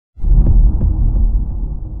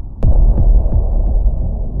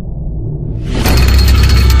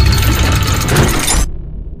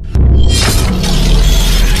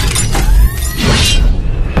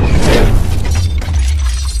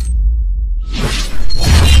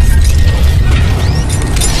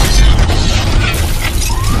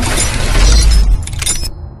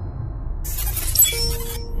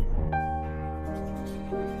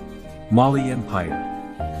Mali Empire.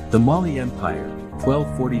 The Mali Empire,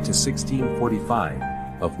 1240 to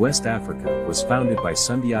 1645, of West Africa was founded by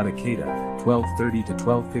Sundiata Keita, 1230 to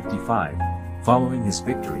 1255, following his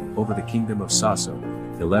victory over the Kingdom of Sasso,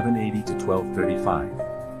 1180 to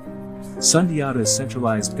 1235. Sundiata's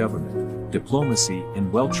centralized government, diplomacy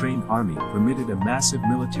and well-trained army permitted a massive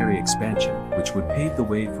military expansion which would pave the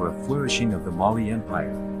way for a flourishing of the Mali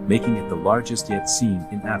Empire, making it the largest yet seen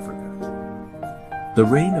in Africa. The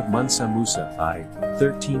reign of Mansa Musa I,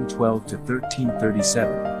 1312 to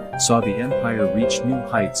 1337, saw the empire reach new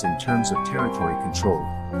heights in terms of territory control,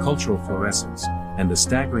 cultural florescence, and the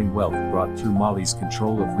staggering wealth brought through Mali's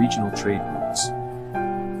control of regional trade routes.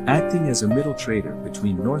 Acting as a middle trader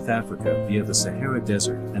between North Africa via the Sahara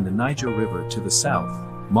Desert and the Niger River to the south,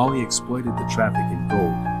 Mali exploited the traffic in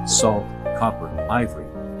gold, salt, copper, ivory,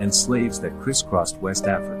 and slaves that crisscrossed West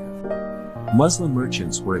Africa. Muslim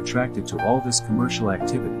merchants were attracted to all this commercial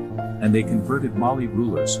activity, and they converted Mali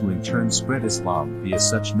rulers who in turn spread Islam via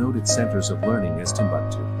such noted centers of learning as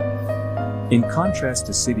Timbuktu. In contrast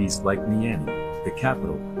to cities like Niamey, the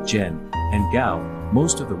capital, Jen, and Gao,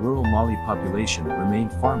 most of the rural Mali population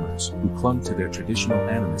remained farmers who clung to their traditional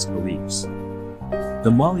animist beliefs.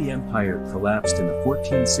 The Mali Empire collapsed in the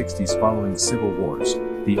 1460s following civil wars,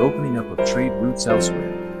 the opening up of trade routes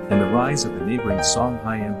elsewhere, and the rise of the neighboring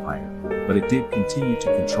Songhai Empire, but it did continue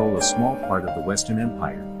to control a small part of the Western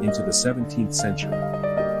Empire into the 17th century.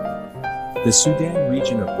 The Sudan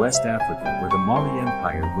region of West Africa where the Mali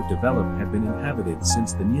Empire would develop had been inhabited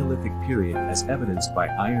since the Neolithic period as evidenced by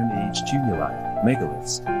Iron Age tumuli,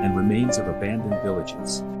 megaliths, and remains of abandoned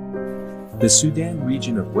villages. The Sudan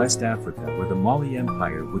region of West Africa where the Mali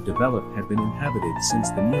Empire would develop had been inhabited since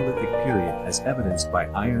the Neolithic period as evidenced by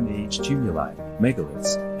Iron Age tumuli,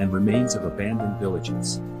 megaliths, and remains of abandoned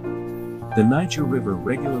villages. The Niger River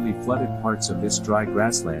regularly flooded parts of this dry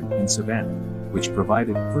grassland and savanna, which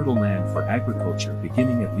provided fertile land for agriculture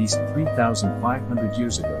beginning at least 3,500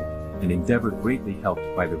 years ago, an endeavor greatly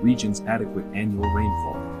helped by the region's adequate annual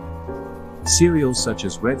rainfall. Cereals such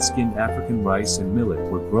as red-skinned African rice and millet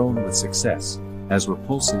were grown with success, as were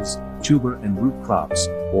pulses, tuber and root crops,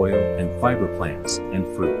 oil and fiber plants, and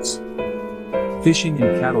fruits. Fishing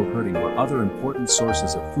and cattle herding were other important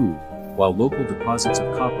sources of food, while local deposits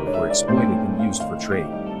of copper were exploited and used for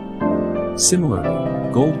trade.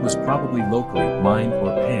 Similarly, gold was probably locally mined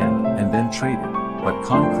or panned and then traded, but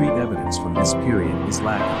concrete evidence from this period is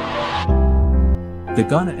lacking. The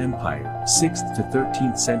Ghana Empire, 6th to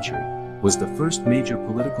 13th century, was the first major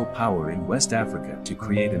political power in West Africa to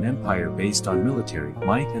create an empire based on military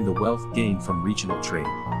might and the wealth gained from regional trade.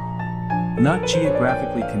 Not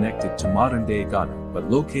geographically connected to modern-day Ghana, but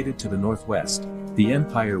located to the northwest, the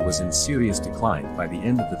empire was in serious decline by the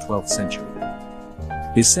end of the 12th century.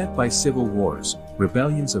 Beset by civil wars,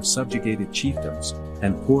 rebellions of subjugated chiefdoms,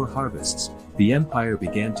 and poor harvests, the empire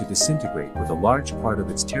began to disintegrate with a large part of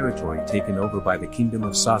its territory taken over by the Kingdom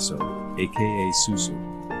of Sasso, aka Susu.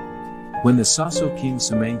 When the Sasso king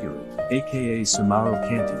Sumanguru, aka Sumaro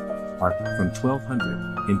Kanti, from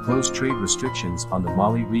 1200, imposed trade restrictions on the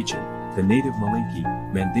Mali region, the native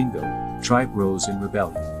Malinki, Mandingo, tribe rose in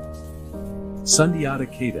rebellion. Sundiata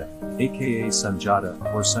Keita, aka Sunjata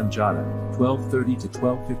or Sunjata, 1230 to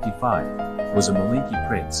 1255, was a Malinki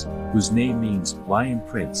prince, whose name means lion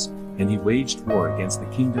prince, and he waged war against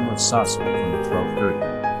the Kingdom of Sasso from the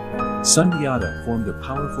 1230. Sundiata formed a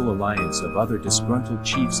powerful alliance of other disgruntled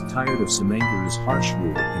chiefs tired of Sumanguru's harsh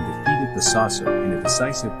rule and defeated the Sasso in a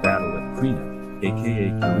decisive battle at Krina, aka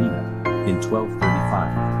Karina, in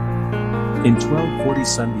 1235. In 1240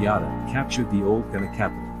 Sundiata captured the old Ghana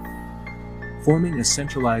capital. Forming a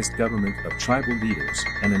centralized government of tribal leaders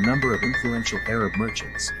and a number of influential Arab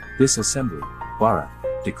merchants, this assembly, Bara,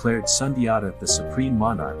 declared Sundiata the supreme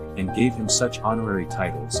monarch and gave him such honorary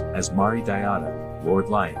titles as Mari Diata, Lord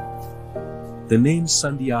Lion. The name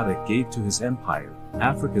Sundiata gave to his empire,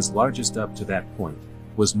 Africa's largest up to that point,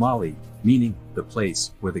 was Mali, meaning the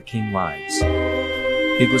place where the king lies.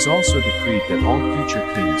 It was also decreed that all future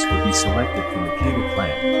kings would be selected from the Keita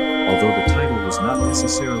clan, although the title was not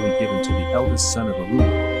necessarily given to the eldest son of a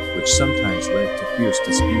ruler, which sometimes led to fierce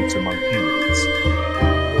disputes among candidates.